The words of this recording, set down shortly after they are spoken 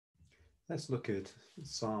Let's look at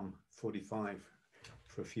Psalm 45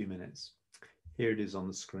 for a few minutes. Here it is on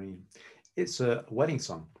the screen. It's a wedding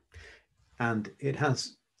song, and it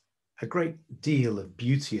has a great deal of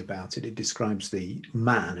beauty about it. It describes the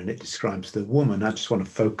man and it describes the woman. I just want to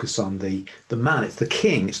focus on the man. It's the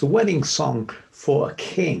king. It's the wedding song for a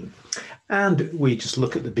king. And we just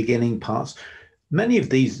look at the beginning parts. Many of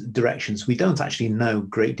these directions, we don't actually know a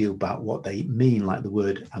great deal about what they mean, like the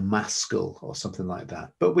word a maskell or something like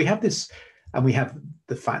that. But we have this, and we have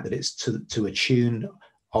the fact that it's to a tune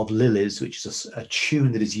of lilies, which is a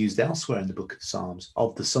tune that is used elsewhere in the book of Psalms,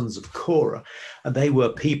 of the sons of Korah. And they were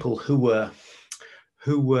people who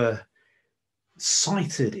were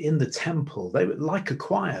cited in the temple. They were like a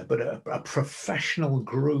choir, but a professional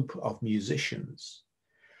group of musicians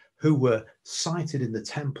who were cited in the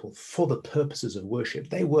temple for the purposes of worship.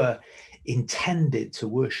 They were intended to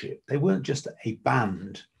worship. They weren't just a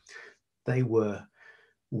band. They were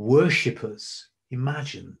worshippers.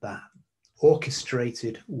 Imagine that.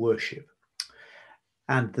 Orchestrated worship.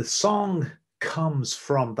 And the song comes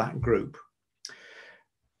from that group.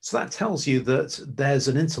 So that tells you that there's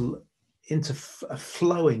an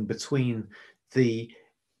interflowing between the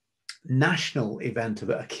national event of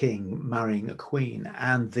a king marrying a queen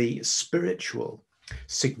and the spiritual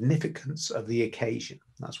significance of the occasion.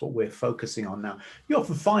 That's what we're focusing on now. You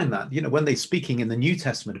often find that, when they're speaking in the New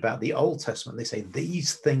Testament about the Old Testament, they say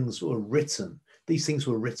these things were written. These things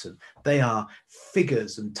were written. They are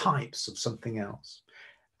figures and types of something else.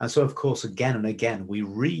 And so, of course, again and again, we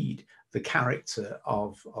read the character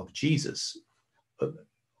of Jesus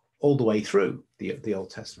all the way through the Old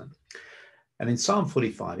Testament. And in Psalm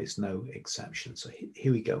 45, it's no exception. So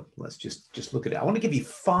here we go. Let's just look at it. I want to give you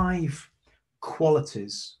 5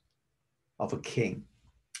 qualities of a king.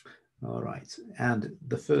 All right. And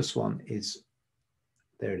the first one is,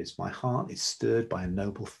 there it is. My heart is stirred by a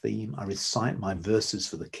noble theme. I recite my verses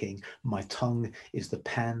for the king. My tongue is the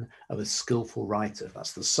pen of a skillful writer.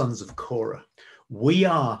 That's the sons of Korah. We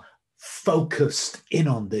are focused in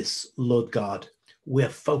on this, Lord God. We're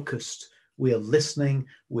focused. We are listening,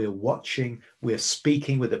 we're watching, we're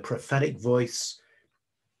speaking with a prophetic voice.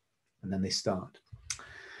 And then they start.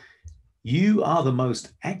 You are the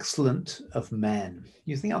most excellent of men.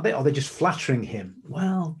 You think, are they just flattering him?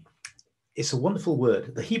 Well, it's a wonderful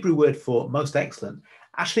word. The Hebrew word for most excellent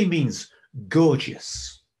actually means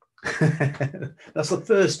gorgeous. That's the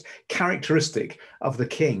first characteristic of the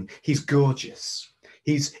king. He's gorgeous.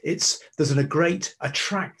 There's a great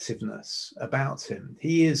attractiveness about him.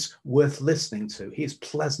 He is worth listening to. He is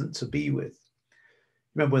pleasant to be with.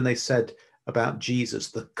 Remember when they said about Jesus,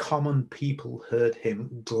 the common people heard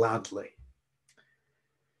him gladly.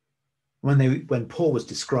 When Paul was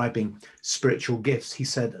describing spiritual gifts, he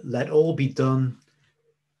said, let all be done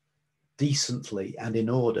decently and in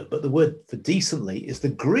order. But the word for decently is the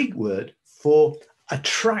Greek word for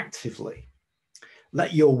attractively.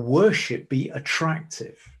 Let your worship be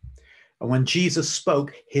attractive. And when Jesus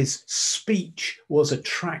spoke, his speech was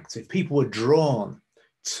attractive. People were drawn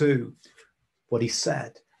to what he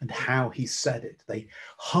said and how he said it. They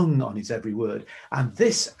hung on his every word. And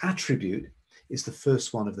this attribute is the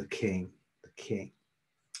first one of the king. The king.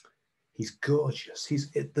 He's gorgeous.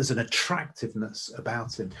 There's an attractiveness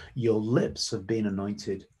about him. Your lips have been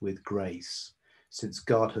anointed with grace, since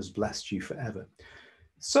God has blessed you forever.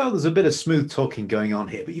 So there's a bit of smooth talking going on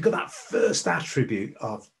here, but you've got that first attribute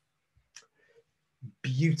of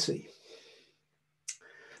beauty.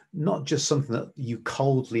 Not just something that you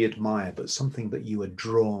coldly admire, but something that you are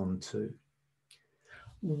drawn to.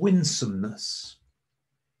 Winsomeness.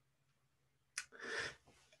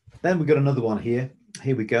 Then we've got another one here.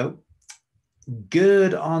 Here we go.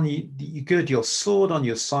 Gird your sword on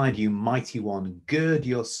your side, you mighty one. Gird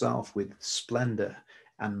yourself with splendor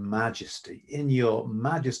and majesty. In your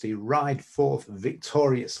majesty, ride forth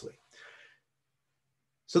victoriously.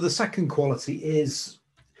 So the second quality is,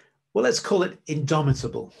 well, let's call it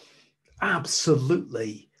indomitable,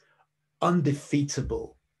 absolutely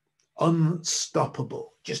undefeatable,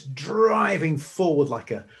 unstoppable, just driving forward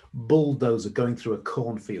like a bulldozer going through a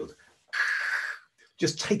cornfield,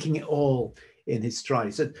 just taking it all in his stride.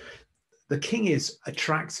 He said, the king is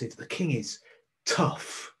attractive, the king is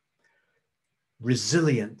tough,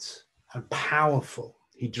 resilient and powerful.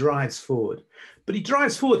 He drives forward, but he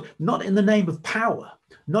drives forward not in the name of power,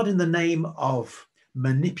 not in the name of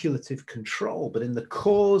manipulative control, but in the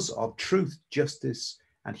cause of truth, justice,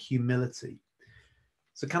 and humility.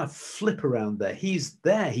 It's a kind of flip around there. He's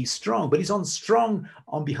strong, but he's strong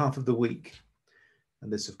on behalf of the weak.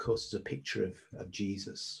 And this, of course, is a picture of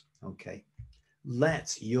Jesus. Okay.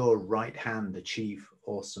 Let your right hand achieve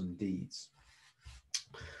awesome deeds.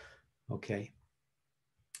 Okay.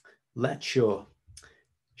 Let your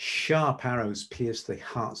sharp arrows pierce the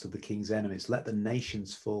hearts of the king's enemies. Let the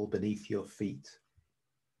nations fall beneath your feet.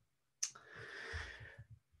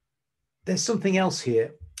 There's something else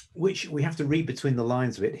here which we have to read between the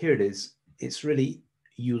lines of it. Here it is. It's really,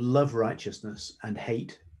 you love righteousness and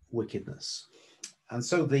hate wickedness. And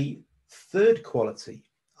so the third quality,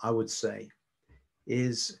 I would say,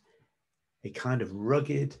 is a kind of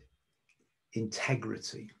rugged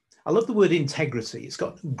integrity. I love the word integrity. It's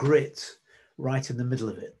got grit right in the middle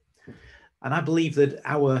of it. And I believe that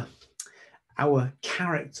our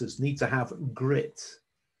characters need to have grit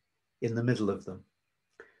in the middle of them.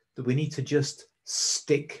 That we need to just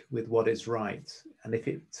stick with what is right. And if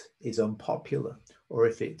it is unpopular or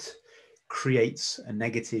if it creates a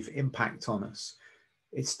negative impact on us,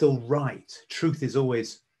 it's still right. Truth is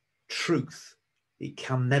always truth. It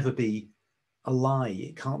can never be a lie.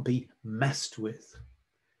 It can't be messed with.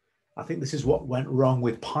 I think this is what went wrong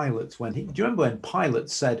with Pilate when do you remember when Pilate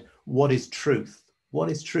said, "What is truth? What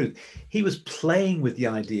is truth?" He was playing with the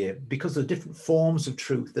idea because there are different forms of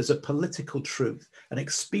truth. There's a political truth, an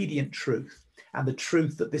expedient truth, and the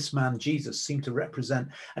truth that this man Jesus seemed to represent.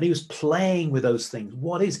 And he was playing with those things.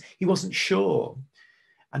 What is? He wasn't sure.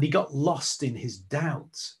 And he got lost in his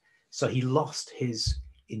doubts. So he lost his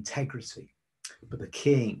integrity. But the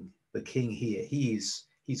king here, he's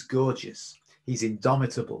gorgeous. He's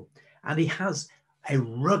indomitable. And he has a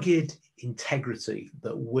rugged integrity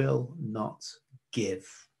that will not give.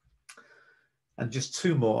 And just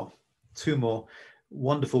two more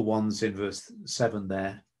wonderful ones in verse 7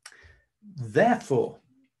 there. Therefore,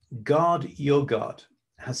 God, your God,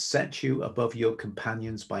 has set you above your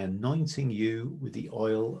companions by anointing you with the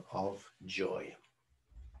oil of joy.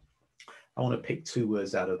 I want to pick two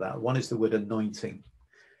words out of that. One is the word anointing,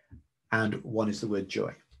 and one is the word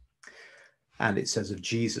joy. And it says of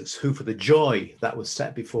Jesus, who for the joy that was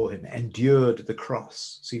set before him endured the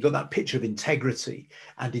cross. So you've got that picture of integrity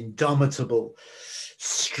and indomitable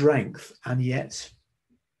strength, and yet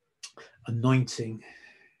anointing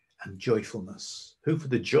and joyfulness. Who for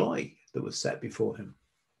the joy that was set before him.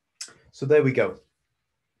 So there we go.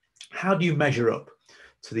 How do you measure up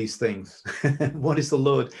to these things? What is the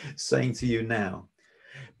Lord saying to you now?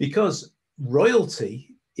 Because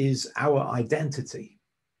royalty is our identity.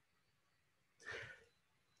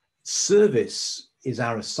 Service is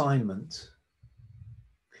our assignment,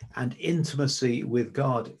 and intimacy with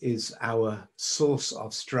God is our source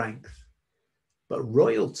of strength. But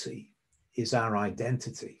royalty is our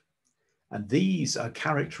identity. And these are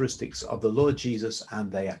characteristics of the Lord Jesus, and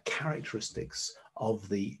they are characteristics of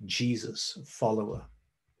the Jesus follower.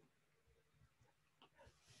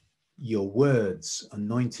 Your words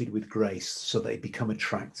anointed with grace so they become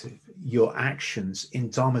attractive. Your actions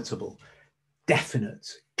indomitable, definite,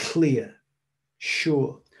 clear,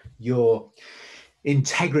 sure. Your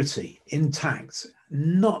integrity intact,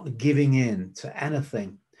 not giving in to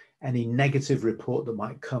anything, any negative report that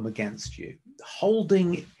might come against you.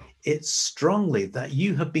 Holding it strongly that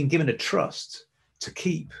you have been given a trust to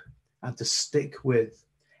keep and to stick with.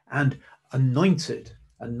 And anointed,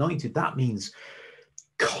 that means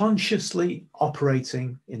consciously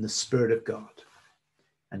operating in the Spirit of God.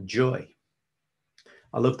 And joy.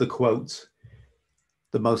 I love the quote,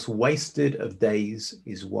 the most wasted of days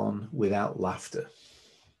is one without laughter.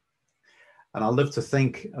 And I love to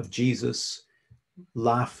think of Jesus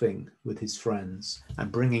laughing with his friends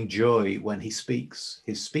and bringing joy when he speaks.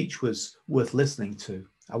 His speech was worth listening to.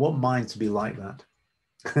 I want mine to be like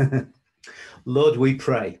that. Lord, we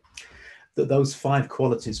pray that those 5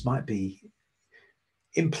 qualities might be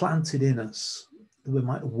implanted in us, that we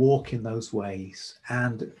might walk in those ways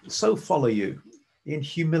and so follow you in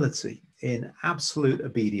humility, in absolute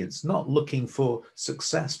obedience, not looking for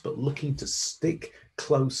success, but looking to stick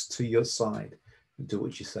close to your side and do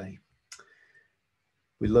what you say.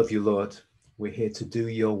 We love you, Lord. We're here to do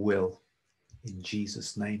your will. In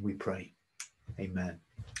Jesus' name we pray. Amen.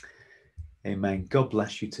 Amen. God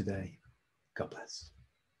bless you today. God bless.